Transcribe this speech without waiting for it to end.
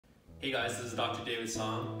Hey guys, this is Dr. David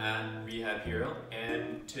Song at Rehab Hero,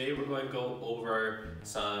 and today we're going to go over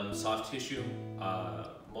some soft tissue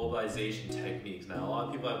mobilization techniques. Now, a lot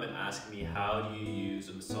of people have been asking me, how do you use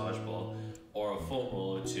a massage ball or a foam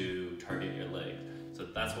roller to target your leg? So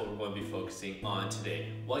that's what we're going to be focusing on today.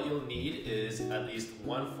 What you'll need is at least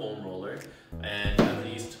one foam roller and at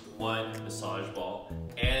least one massage ball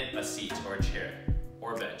and a seat or a chair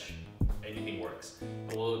or bench. Anything works.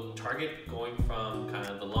 And we'll target going from kind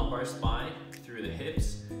of the lumbar spine through the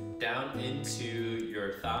hips down into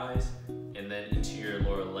your thighs and then into your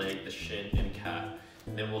lower leg, the shin and calf.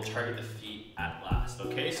 And then we'll target the feet at last.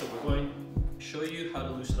 Okay, so we're going to show you how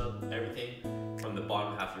to loosen up everything from the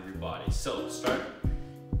bottom half of your body. So start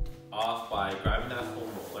off by grabbing that foam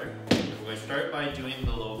roller. We're going to start by doing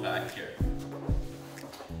the low back here.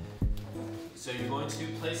 So you're going to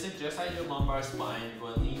place it just at your lumbar spine.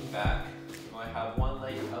 You're going to lean back. You're going to have one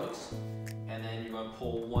leg out, and then you're going to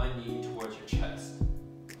pull one knee towards your chest.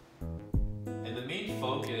 And the main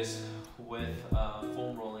focus with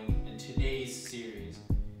foam rolling in today's series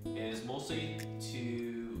is mostly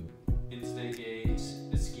to instigate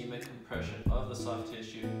ischemic compression of the soft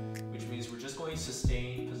tissue, which means we're just going to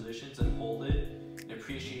sustain positions and hold it and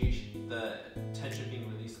appreciate the tension being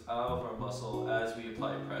released out of our muscle as we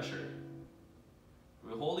apply pressure.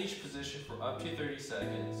 We'll hold each position for up to 30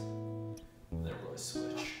 seconds, and then we're going to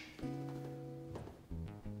switch.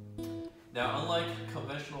 Now, unlike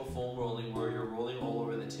conventional foam rolling where you're rolling all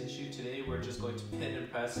over the tissue, today we're just going to pin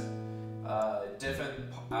and press different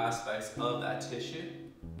aspects of that tissue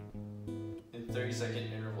in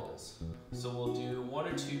 30-second intervals. So we'll do 1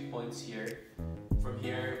 or 2 points here. From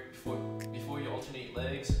here, before you alternate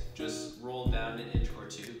legs, just roll down an inch or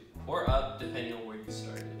two, or up depending on where you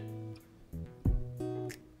started.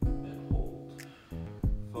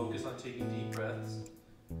 Focus on taking deep breaths.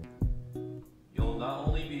 You'll not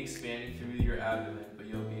only be expanding through your abdomen, but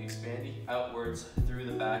you'll be expanding outwards through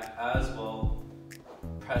the back as well,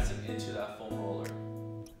 pressing into that foam roller.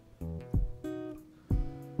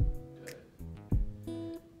 Good.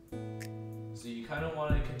 So you kind of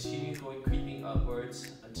want to continue creeping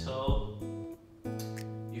upwards until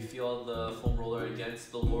you feel the foam roller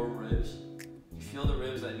against the lower ribs. You feel the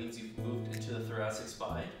ribs, that means you've moved into the thoracic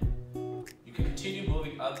spine. You can continue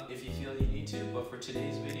moving up if you feel you need to, but for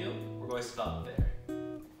today's video, we're going to stop there.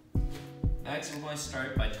 Next, we're going to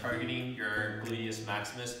start by targeting your gluteus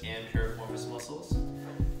maximus and piriformis muscles.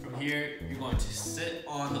 From here, you're going to sit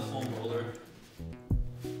on the foam roller.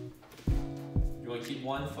 You're going to keep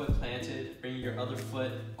one foot planted, bring your other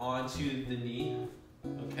foot onto the knee,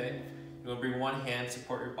 okay? You're going to bring one hand,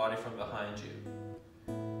 support your body from behind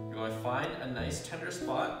you. You're going to find a nice tender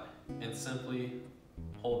spot and simply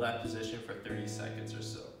hold that position for 30 seconds or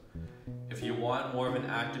so. If you want more of an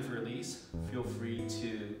active release, feel free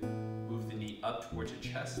to move the knee up towards your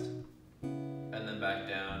chest and then back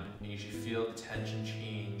down, and you should feel the tension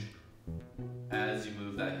change as you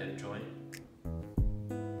move that hip joint.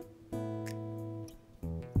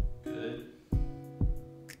 Good.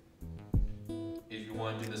 If you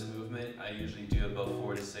want to do this movement, I usually do about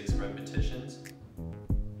 4 to 6 repetitions,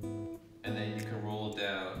 and then you can roll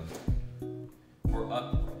down or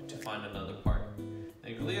up to find another part.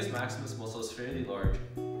 The gluteus maximus muscle is fairly large,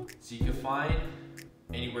 so you can find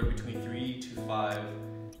anywhere between 3 to 5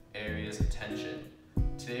 areas of tension.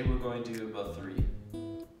 Today we're going to do about 3.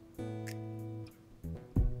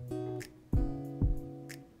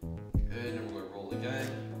 Good, and we're going to roll again.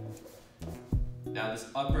 Now this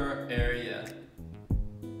upper area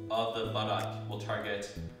of the buttock will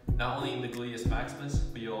target not only the gluteus maximus,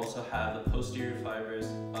 but you also have the posterior fibers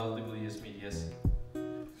of the gluteus medius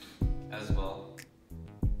as well.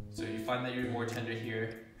 So if you find that you're more tender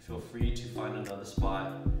here, feel free to find another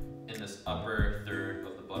spot in this upper third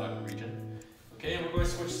of the buttock region. Okay, and we're going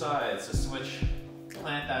to switch sides. So switch,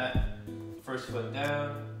 plant that first foot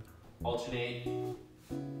down, alternate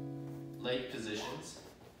leg positions,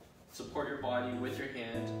 support your body with your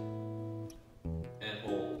hand, and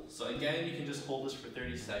hold. So again, you can just hold this for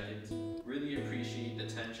 30 seconds. Really appreciate the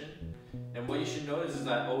tension. And what you should notice is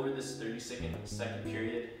that over this 30-second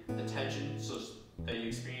period, the tension that you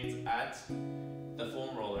experience at the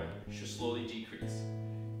foam roller should slowly decrease.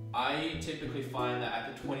 I typically find that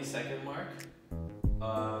at the 20-second mark,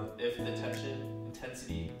 if the tension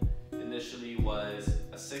intensity initially was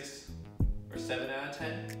a 6 or 7 out of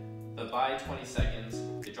 10, but by 20 seconds,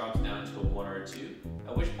 it drops down to a 1 or a 2,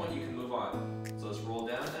 at which point you can move on. So let's roll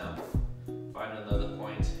down now, find another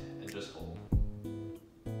point, and just hold.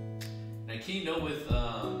 And a key note with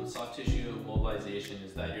soft tissue mobilization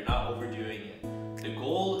is that you're not overdoing it. The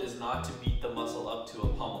goal is not to beat the muscle up to a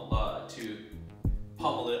pummel,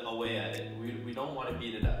 pummel it away at it. We don't want to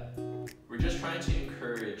beat it up. We're just trying to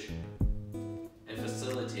encourage and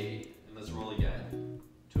facilitate, and let's roll again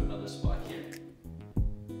to another spot here.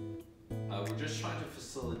 We're just trying to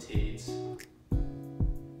facilitate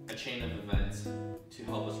a chain of events to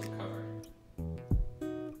help us recover.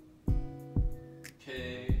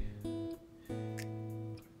 Okay.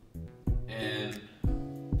 And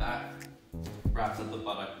that wraps up the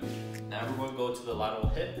buttock region. Now we're going to go to the lateral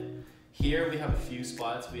hip. Here we have a few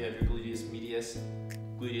spots. We have your gluteus medius,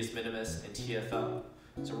 gluteus minimus, and TFL.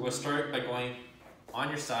 So we're going to start by going on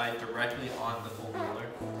your side directly on the foam roller.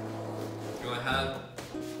 You're going to have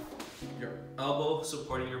your elbow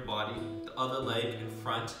supporting your body, the other leg in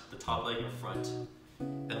front, the top leg in front,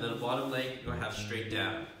 and then the bottom leg you're going to have straight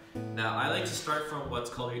down. Now I like to start from what's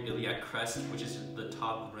called your iliac crest, which is the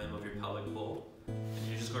top rim of your pelvic bowl. And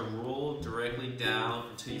you're just going to roll directly down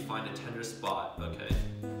until you find a tender spot, okay?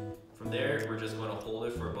 From there, we're just going to hold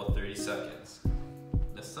it for about 30 seconds.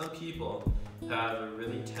 Now some people have a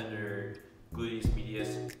really tender gluteus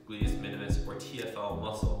medius, gluteus minimus, or TFL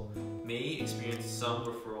muscle may experience some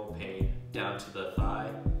referral pain down to the thigh,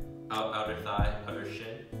 outer thigh, outer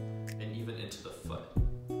shin, and even into the foot.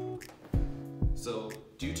 So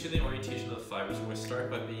due to the orientation of the fibers, we're going to start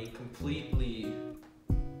by being completely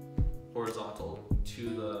horizontal to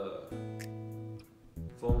the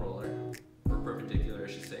foam roller, or perpendicular I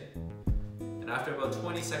should say. And after about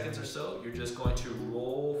 20 seconds or so, you're just going to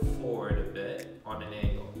roll forward a bit on an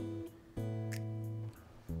angle.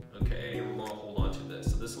 Okay, we're going to hold on to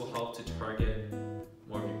this. So this will help to target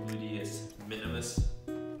more of your gluteus minimus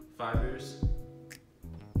fibers.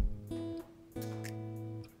 And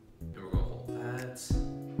we're going to hold that.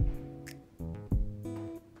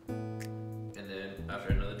 And then after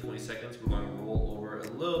another 20 seconds, we're going to roll over a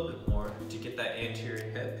little bit more to get that anterior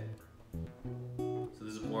hip. So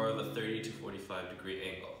this is more of a 30 to 45 degree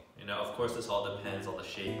angle. You know, of course, this all depends on the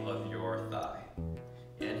shape of your thigh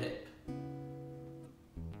and hip.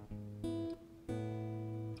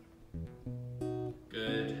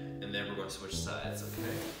 Good, and then we're going to switch sides,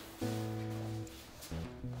 okay?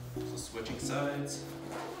 So switching sides,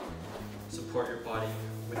 support your body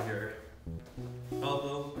with your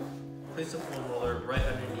elbow, place the foam roller right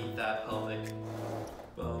underneath that pelvic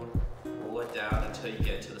bone, roll it down until you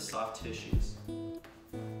get into the soft tissues,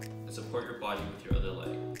 and support your body with your other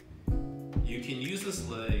leg. You can use this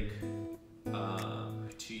leg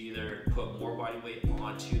to either put more body weight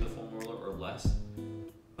onto the foam roller or less.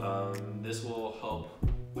 This will help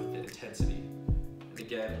with the intensity. And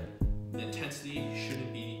again, the intensity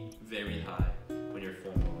shouldn't be very high when you're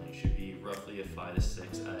foam rolling. It should be roughly a 5 to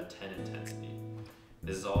 6 out of 10 intensity.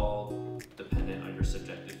 This is all dependent on your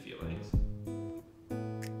subjective feelings.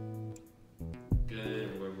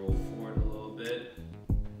 Good, we're going to roll forward a little bit.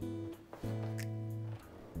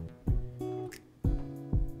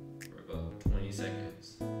 For about 20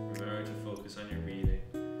 seconds. Remember to focus on your breathing.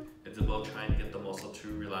 It's about trying to get the muscle to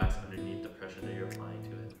relax underneath the pressure that you're applying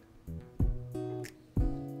to it.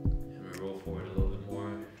 And we roll forward a little bit more,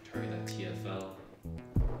 target that TFL,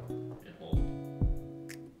 and hold.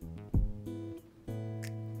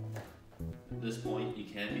 At this point, you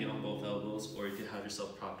can be on both elbows, or you can have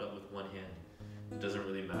yourself propped up with one hand. It doesn't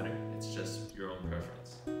really matter, it's just your own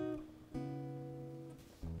preference.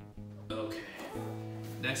 Okay,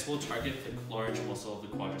 next we'll target the large muscle of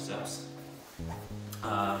the quadriceps.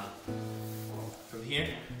 From here,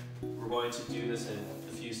 we're going to do this in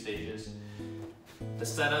a few stages. The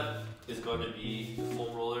setup is going to be the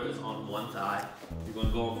foam roller is on one thigh. You're going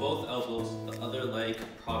to go on both elbows, the other leg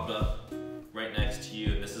propped up right next to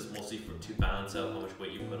you. This is mostly to balance out how much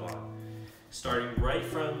weight you put on. Starting right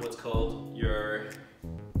from what's called your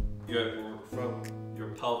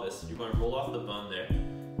pelvis, you're going to roll off the bone there,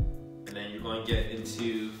 and then you're going to get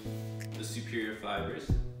into the superior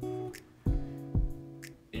fibers.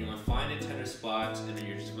 You're going to find a tender spot, and then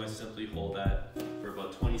you're just going to simply hold that for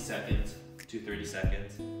about 20 seconds to 30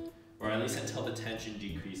 seconds, or at least until the tension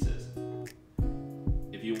decreases.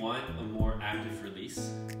 If you want a more active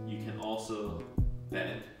release, you can also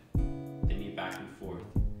bend the knee back and forth,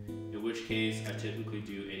 in which case I typically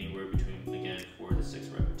do anywhere between, again, 4 to 6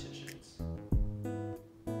 repetitions.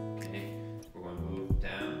 Okay, we're going to move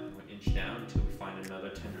down, we're going to inch down until we find another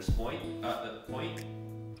tender point.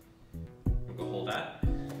 We're going to hold that.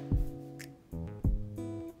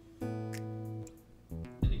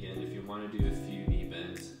 Want to do a few knee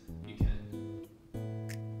bends, you can.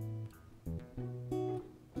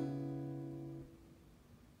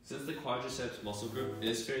 Since the quadriceps muscle group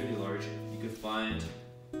is fairly large, you can find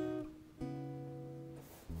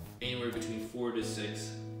anywhere between 4 to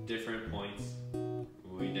 6 different points.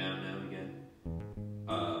 Way down now again.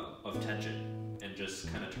 tension and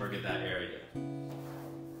just kind of target that area.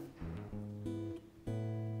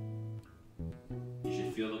 You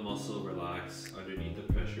should feel the muscle relax underneath the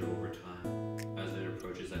pressure over time as it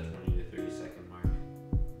approaches that 20 to 30 second mark.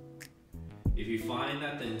 If you find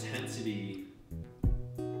that the intensity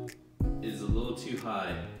is a little too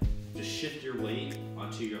high, just shift your weight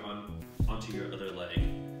onto your other leg.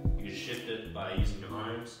 You can shift it by using your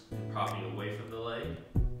arms and propping away from the leg,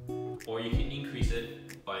 or you can increase it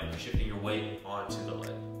by shifting your weight onto the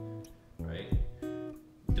leg, right?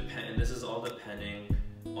 And this is all depending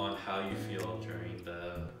on how you feel during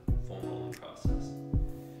the foam rolling process.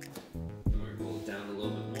 I'm going to roll it down a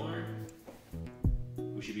little bit more.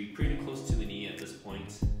 We should be pretty close to the knee at this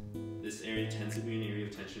point. This area tends to be an area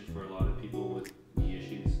of tension for a lot of people with knee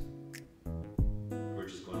issues. We're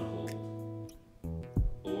just going to hold.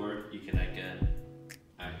 Or you can again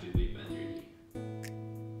actively bend your knee.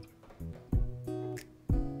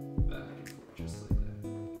 Back and forth, just like that.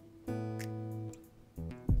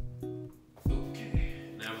 Okay,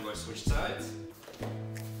 now we're going to switch sides.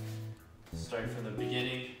 Start from the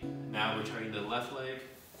beginning. Now we're turning the left leg.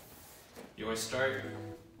 You're going to start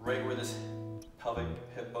right where this pelvic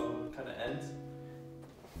hip bone kind of ends.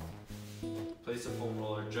 Place the foam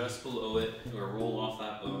roller just below it. You're going to roll off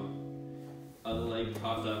that bone. Other leg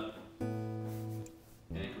propped up and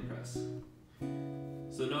compress.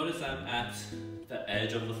 So notice I'm at the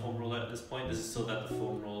edge of the foam roller at this point. This is so that the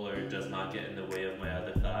foam roller does not get in the way of my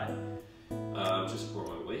other thigh. Just support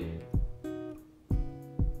my weight.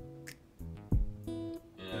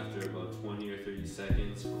 And after about 20 or 30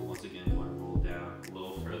 seconds, we're once again going to roll down a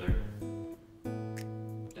little further.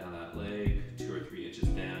 Down that leg, 2 or 3 inches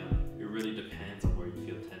down. It really depends on where you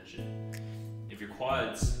feel tension. If your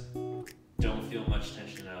quads don't feel much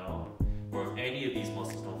tension at all, or if any of these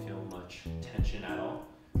muscles don't feel much tension at all,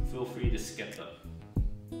 feel free to skip them.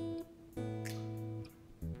 And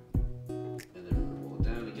then we're going to roll it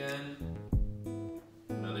down again.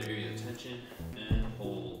 Another area of tension, and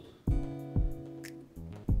hold.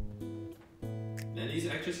 Now these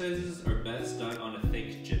exercises are best done on a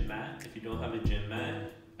thick gym mat. If you don't have a gym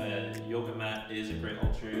mat, a yoga mat is a great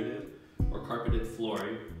alternative, or carpeted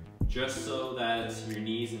flooring, just so that your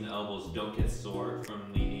knees and elbows don't get sore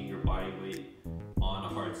from leaning your body weight on a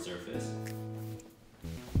hard surface.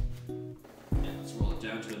 And let's roll it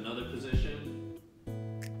down to another position.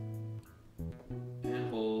 And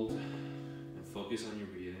hold. And focus on your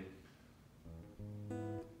breathing.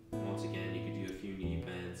 And once again, you can do a few knee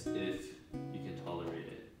bends if you can tolerate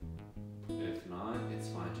it. If not, it's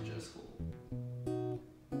fine to just hold.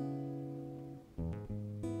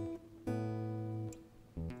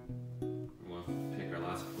 We'll pick our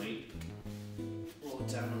last point. Roll it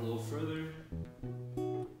down a little further.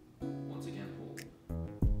 Once again, hold.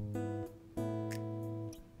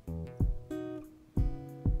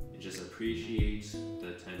 And just appreciate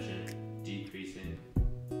the tension decreasing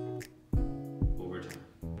over time.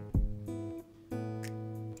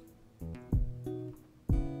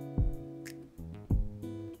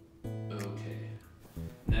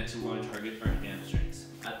 Next, we're going to target our hamstrings.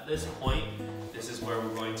 At this point, this is where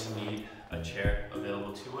we're going to need a chair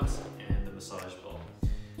available to us and the massage ball.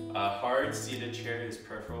 A hard seated chair is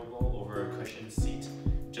preferable over a cushioned seat,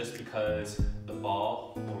 just because the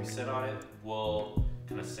ball, when we sit on it, will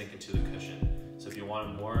kind of sink into the cushion. So if you want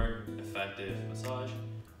a more effective massage,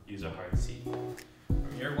 use a hard seat.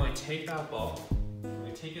 From here, we're going to take that ball, we're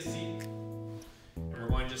going to take a seat, and we're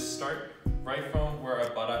going to just start right from where our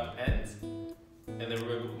buttock ends, and then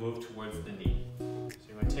we're going to move towards the knee. So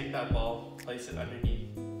you're going to take that ball, place it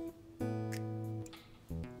underneath,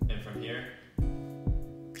 and from here,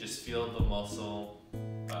 just feel the muscle,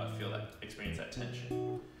 experience that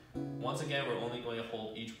tension. Once again, we're only going to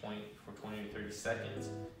hold each point for 20 to 30 seconds.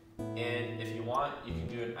 And if you want, you can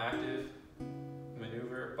do an active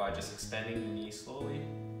maneuver by just extending the knee slowly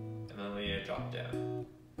and then letting it drop down.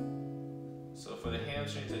 So for the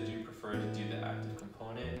hamstrings, I do prefer to do the active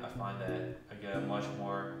component. I find that I get a much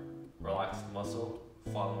more relaxed muscle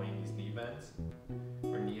following these knee bends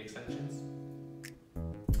or knee extensions.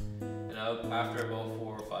 And after about 4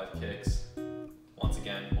 or 5 kicks, once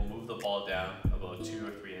again, we'll move the ball down about 2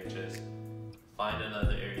 or 3 inches, find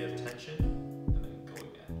another area of tension, and then go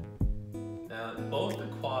again. Now, both the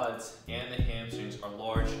quads and the hamstrings are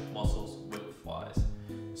large muscles width-wise.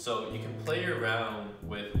 So you can play around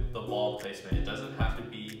with the ball placement. It doesn't have to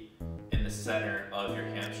be in the center of your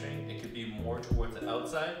hamstring. It could be more towards the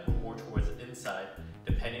outside or more towards the inside,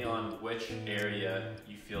 depending on which area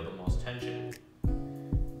you feel the most tension.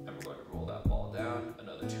 And we're going to roll that ball down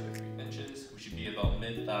another 2 or 3 inches. We should be about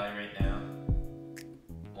mid-thigh right now.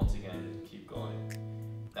 Once again, keep going.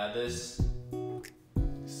 Now this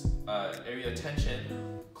area of tension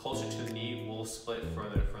closer to the knee will split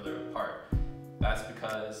further and further apart. That's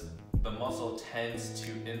because the muscle tends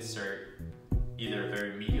to insert either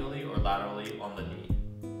very medially or laterally on the knee.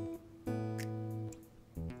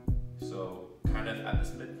 So kind of at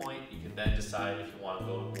this midpoint, you can then decide if you want to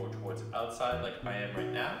go more towards the outside like I am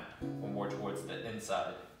right now, or more towards the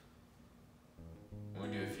inside. I'm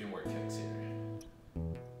going to do a few more kicks here.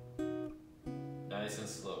 Nice and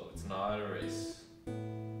slow, it's not a race.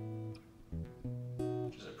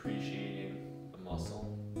 Just appreciating the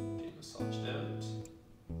muscle, getting massaged out.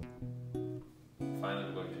 Finally,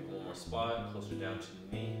 we're going to pick one more spot, closer down to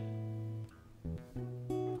the knee.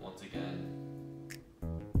 Once again,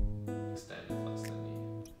 extend and flex the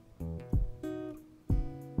knee.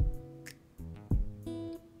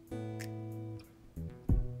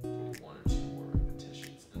 Do 1 or 2 more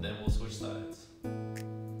repetitions, and then we'll switch sides.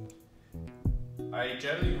 I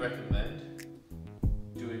generally recommend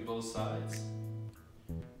doing both sides,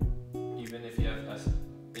 even if you have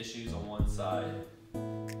issues on one side.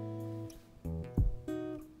 And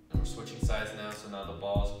we're switching sides now, so now the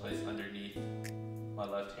ball is placed underneath my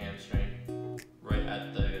left hamstring, right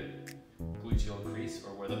at the gluteal crease,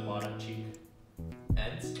 or where the bottom cheek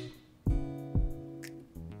ends,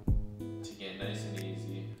 to get nice and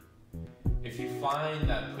easy. If you find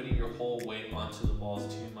that putting your whole weight onto the ball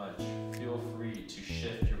is too much, feel free to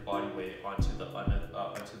shift your body weight onto the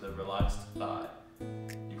relaxed thigh.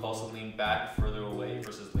 You can also lean back further away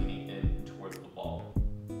versus leaning in towards the ball.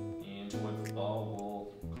 Leaning in towards the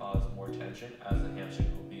ball will cause more tension, as the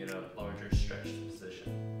hamstring will be in a larger stretched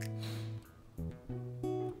position.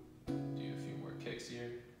 Do a few more kicks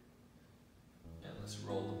here. And let's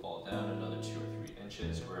roll the ball down another 2 or 3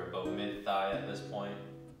 inches. We're about mid-thigh at this point.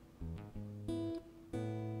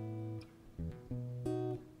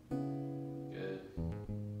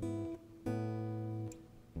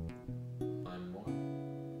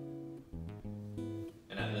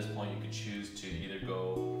 Choose to either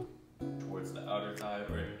go towards the outer thigh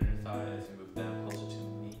or inner thigh as you move down closer to the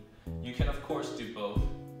knee. You can of course do both.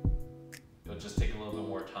 It'll just take a little bit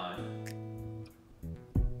more time.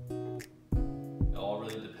 It all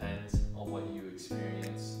really depends on what you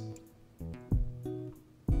experience and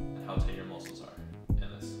how tight your muscles are.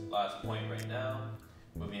 And this last point right now,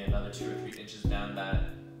 moving another 2 or 3 inches down that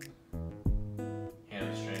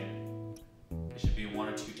hamstring. It should be 1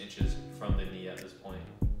 or 2 inches from the knee at this point.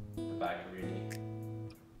 The back of your knee.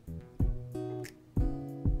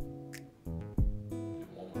 Do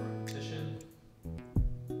 1 more repetition.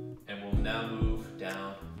 And we'll now move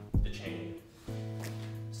down the chain.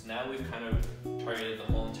 So now we've kind of targeted the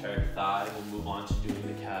whole entire thigh. We'll move on to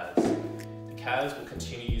doing the calves. The calves will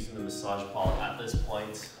continue using the massage ball. At this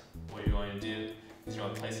point, what you're going to do is you're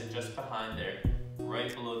going to place it just behind there,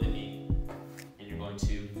 right below the knee, and you're going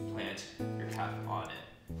to plant your calf on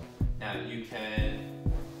it. Now you can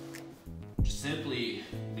simply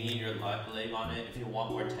lean your left leg on it. If you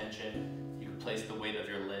want more tension, you can place the weight of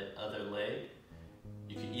your other leg.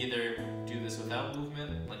 You can either do this without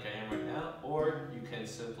movement, like I am right now, or you can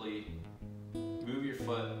simply move your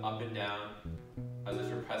foot up and down as if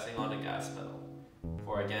you're pressing on a gas pedal,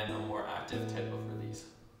 for again, a more active type of release.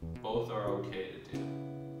 Both are okay to do.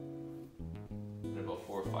 In about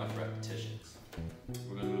 4 or 5 repetitions.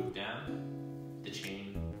 We're going to move down the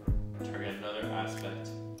chain, target another aspect,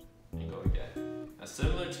 and go again. Now,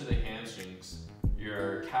 similar to the hamstrings,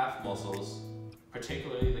 your calf muscles,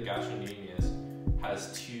 particularly the gastrocnemius,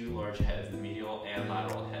 has 2 large heads, the medial and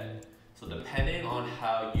lateral head. So depending on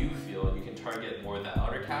how you feel, you can target more the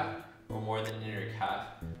outer calf or more the inner calf,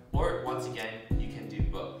 or once again, you can do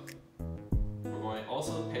both. We're going to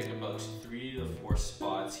also pick about 3 to 4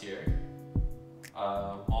 spots here,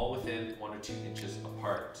 all within 1 or 2 inches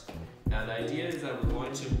apart. Now the idea is that we're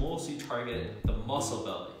going to mostly target the muscle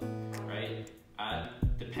belly, right?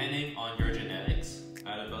 Depending on your genetics,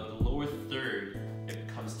 at about the lower third, it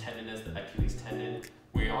becomes tendinous, the Achilles tendon.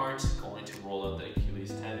 We aren't going to roll out the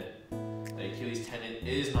Achilles tendon. The Achilles tendon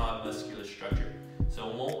is not a muscular structure, so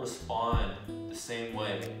it won't respond the same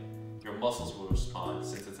way your muscles will respond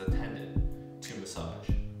since it's a tendon to massage.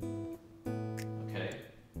 Okay?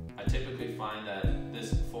 I typically find that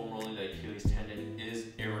this foam rolling the Achilles tendon is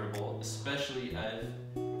irritable, especially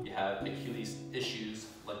if you have Achilles issues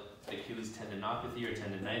like Achilles tendinopathy or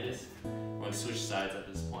tendinitis. We're going to switch sides at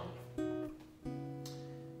this point.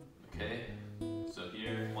 Okay, so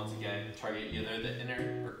here, once again, target either the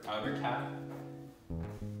inner or outer calf.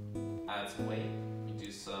 Add some weight. You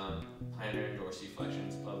do some plantar and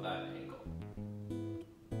dorsiflexions of that ankle.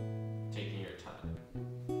 Taking your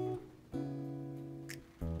time.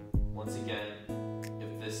 Once again, if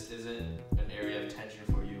this this isn't an area of tension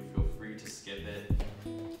for you, feel free to skip it.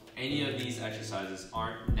 Any of these exercises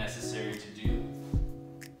aren't necessary to do,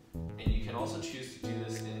 and you can also choose to do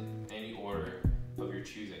this in any order of your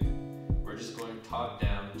choosing. We're just going top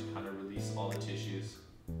down to kind of release all the tissues,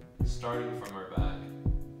 starting from our back,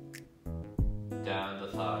 down the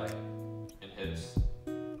thigh and hips,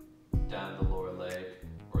 down the lower leg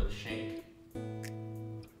or the shank.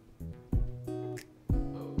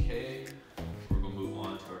 Okay, we're going to move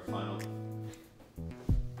on to our final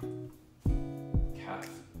calf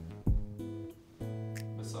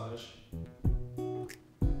massage.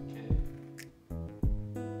 Okay.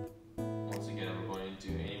 Once again, we're going to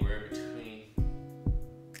do anywhere between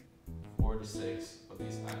 4 to 6 of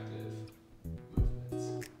these active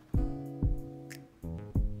movements.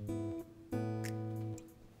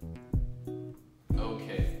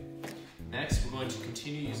 Okay, next we're going to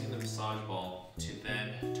continue using the massage ball to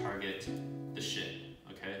then target the shin.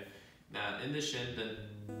 Okay, now in the shin, the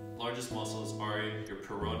largest muscles are your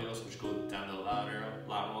peroneals, which go down the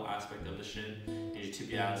lateral aspect of the shin, and your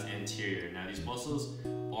tibialis anterior. Now these muscles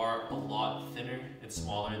are a lot thinner and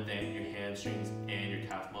smaller than your hamstrings and your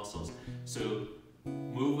calf muscles, so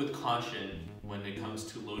move with caution when it comes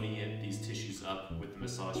to loading these tissues up with the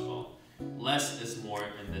massage ball. Less is more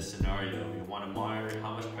in this scenario. You want to monitor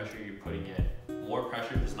how much pressure you're putting in. More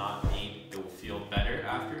pressure does not mean it will feel better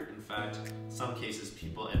after. In fact, in some cases,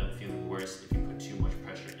 people end up feeling worse if you put too much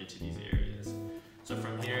pressure into these areas. So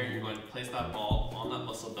from here, you're going to place that ball on that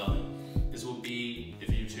muscle belly. This will be,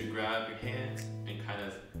 if you to grab your hands and kind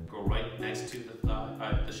of go right next to the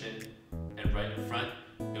thigh, the shin, and right in front,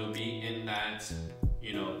 it will be in that,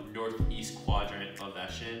 northeast quadrant of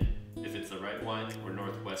that shin, if it's the right one, or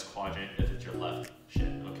northwest quadrant if it's your left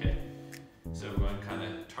shin, okay? So we're going to kind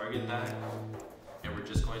of target that, and we're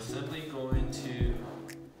just simply going to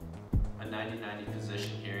a 90-90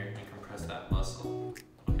 position here and compress that muscle,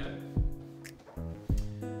 okay?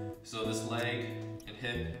 So this leg and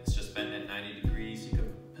hip is just bent at 90 degrees. You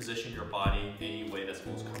can position your body any way that's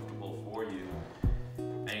most comfortable for you.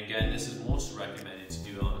 And again, this is most recommended to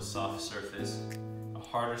do on a soft surface. A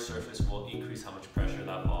harder surface will increase how much pressure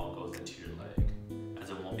that ball goes into your leg, as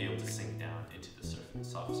it won't be able to sink down into the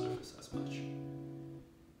soft surface as much.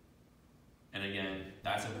 And again,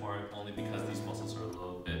 that's important only because these muscles are a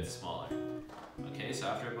little bit smaller. Okay, so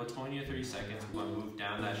after about 20 or 30 seconds, we're going to move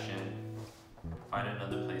down that shin, find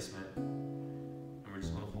another placement, and we're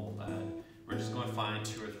just going to hold that. We're just going to find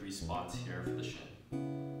 2 or 3 spots here for the shin.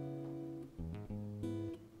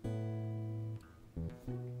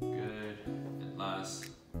 Good, and last.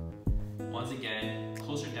 Once again,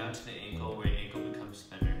 closer down to the ankle where your ankle becomes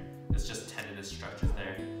thinner. It's just tendinous structures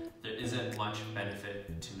there. There isn't much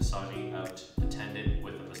benefit to massaging out the tendon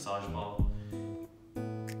with a massage ball.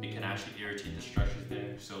 It can actually irritate the structures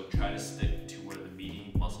there, so try to stick to where the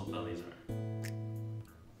meaty muscle bellies are.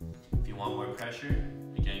 If you want more pressure,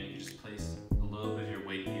 again, you just place a little bit of your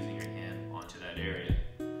weight using your hand onto that area.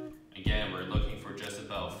 Again, we're looking for just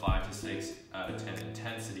about 5 to 6 out of 10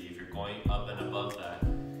 intensity. If you're going up and above that,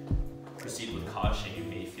 proceed with caution. You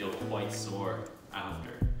may feel quite sore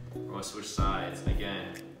after. We're going to switch sides.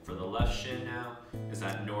 Again, for the left shin now, is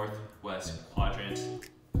that northwest quadrant.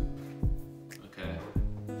 Okay.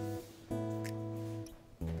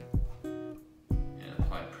 And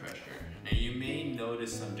apply pressure. Now you may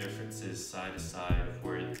notice some differences side to side of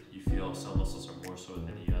where you feel some muscles are more sore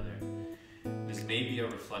than the other. This may be a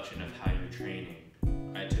reflection of how you're training.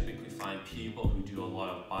 I typically find people who do a lot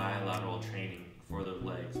of bilateral training for their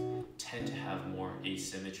legs tend to have more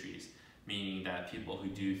asymmetries, meaning that people who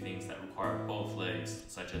do things that require both legs,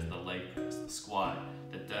 such as the leg press, the squat,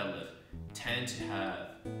 the deadlift, tend to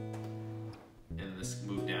have, and this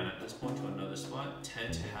move down at this point to another spot,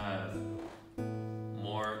 tend to have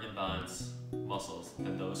more imbalanced muscles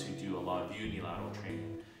than those who do a lot of unilateral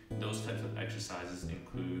training. Those types of exercises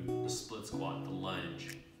include the split squat, the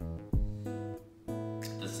lunge,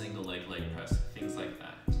 the single leg press, things like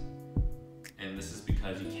that. And this is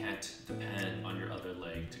because you can't depend on your other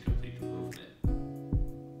leg to complete the movement.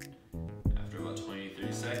 After about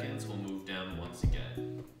 20-30 seconds, we'll move down once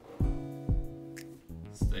again.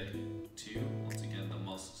 Stick to, once again, the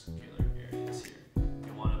muscular areas here. If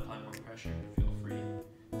you want to apply more pressure, feel free,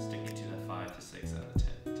 sticking to that 5 to 6 out of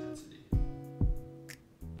 10 intensity.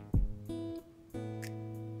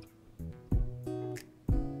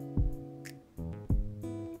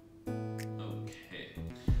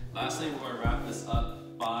 Lastly, we're going to wrap this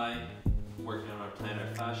up by working on our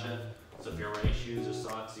plantar fascia. So if you're wearing shoes or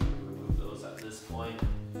socks, you can remove those at this point.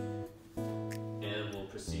 And we'll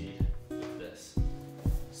proceed with this.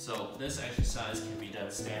 So this exercise can be done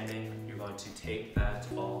standing. You're going to take that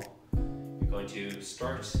ball, you're going to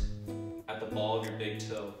start at the ball of your big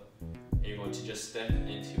toe, and you're going to just step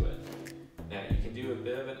into it. Now you can do a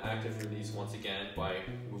bit of an active release once again by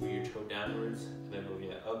moving your toe downwards and then moving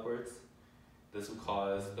it upwards. This will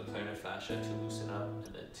cause the plantar fascia to loosen up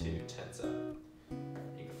and then to tense up.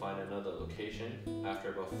 You can find another location after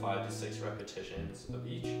about 5 to 6 repetitions of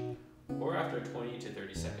each, or after a 20 to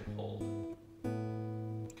 30 second hold.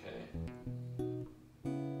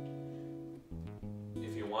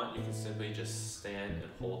 If you want, you can simply just stand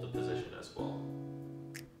and hold the position as well.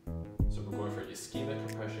 So we're going for ischemic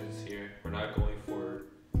compressions here. We're not going for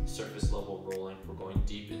surface level rolling. We're going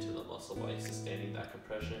deep into the muscle by sustaining that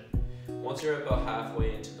compression. Once you're about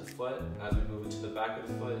halfway into the foot, as we move into the back of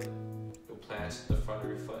the foot, you'll plant the front of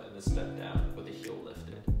your foot and then step down with the heel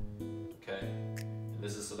lifted. Okay? And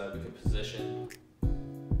this is so that we can position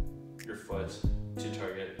your foot to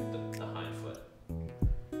target the hind foot,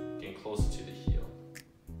 getting closer to the heel.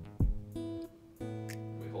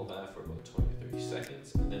 We hold that for about 20 to 30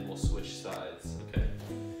 seconds, and then we'll switch sides. Okay?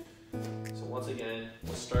 So once again,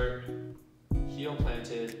 we'll start heel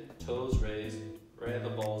planted, toes raised, right at the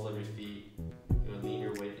balls of your feet. You want to lean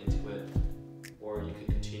your weight into it, or you can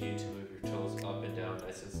continue to move your toes up and down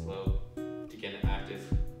nice and slow to get an active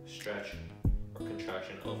stretch or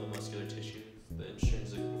contraction of the muscular tissue, the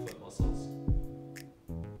intrinsic foot muscles.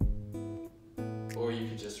 Or you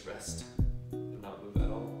can just rest and not move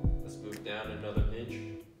at all. Let's move down another inch.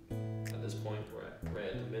 At this point, we're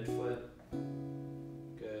right at the midfoot.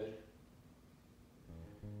 Good.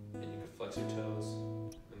 And you can flex your toes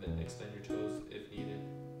and then extend your toes if needed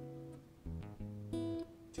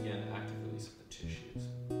to get an active release of the tissues.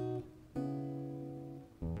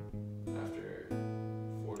 After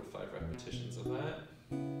 4 to 5 repetitions of that,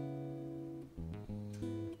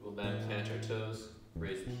 we'll then plant our toes,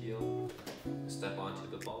 raise the heel, step onto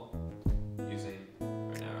the ball using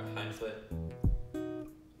our narrow hind foot.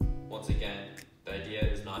 Once again, the idea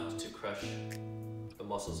is not to crush the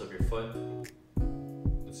muscles of your foot,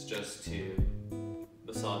 it's just to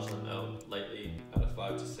massage them out lightly at a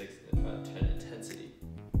 5 to 6 and about 10 intensity.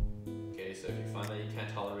 Okay, so if you find that you can't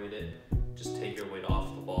tolerate it, just take your weight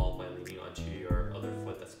off the ball by leaning onto your other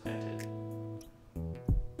foot that's planted.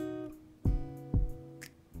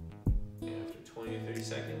 And after 20 to 30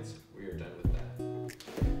 seconds, we are done with that.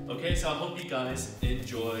 Okay, so I hope you guys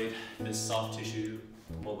enjoyed this soft tissue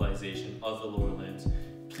mobilization of the lower limbs.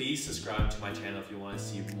 Please subscribe to my channel if you want to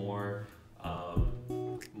see more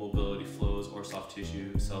mobility flows or soft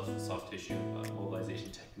tissue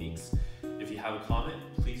mobilization techniques. If you have a comment,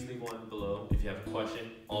 please leave one below. If you have a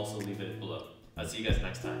question, also leave it below. I'll see you guys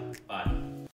next time. Bye.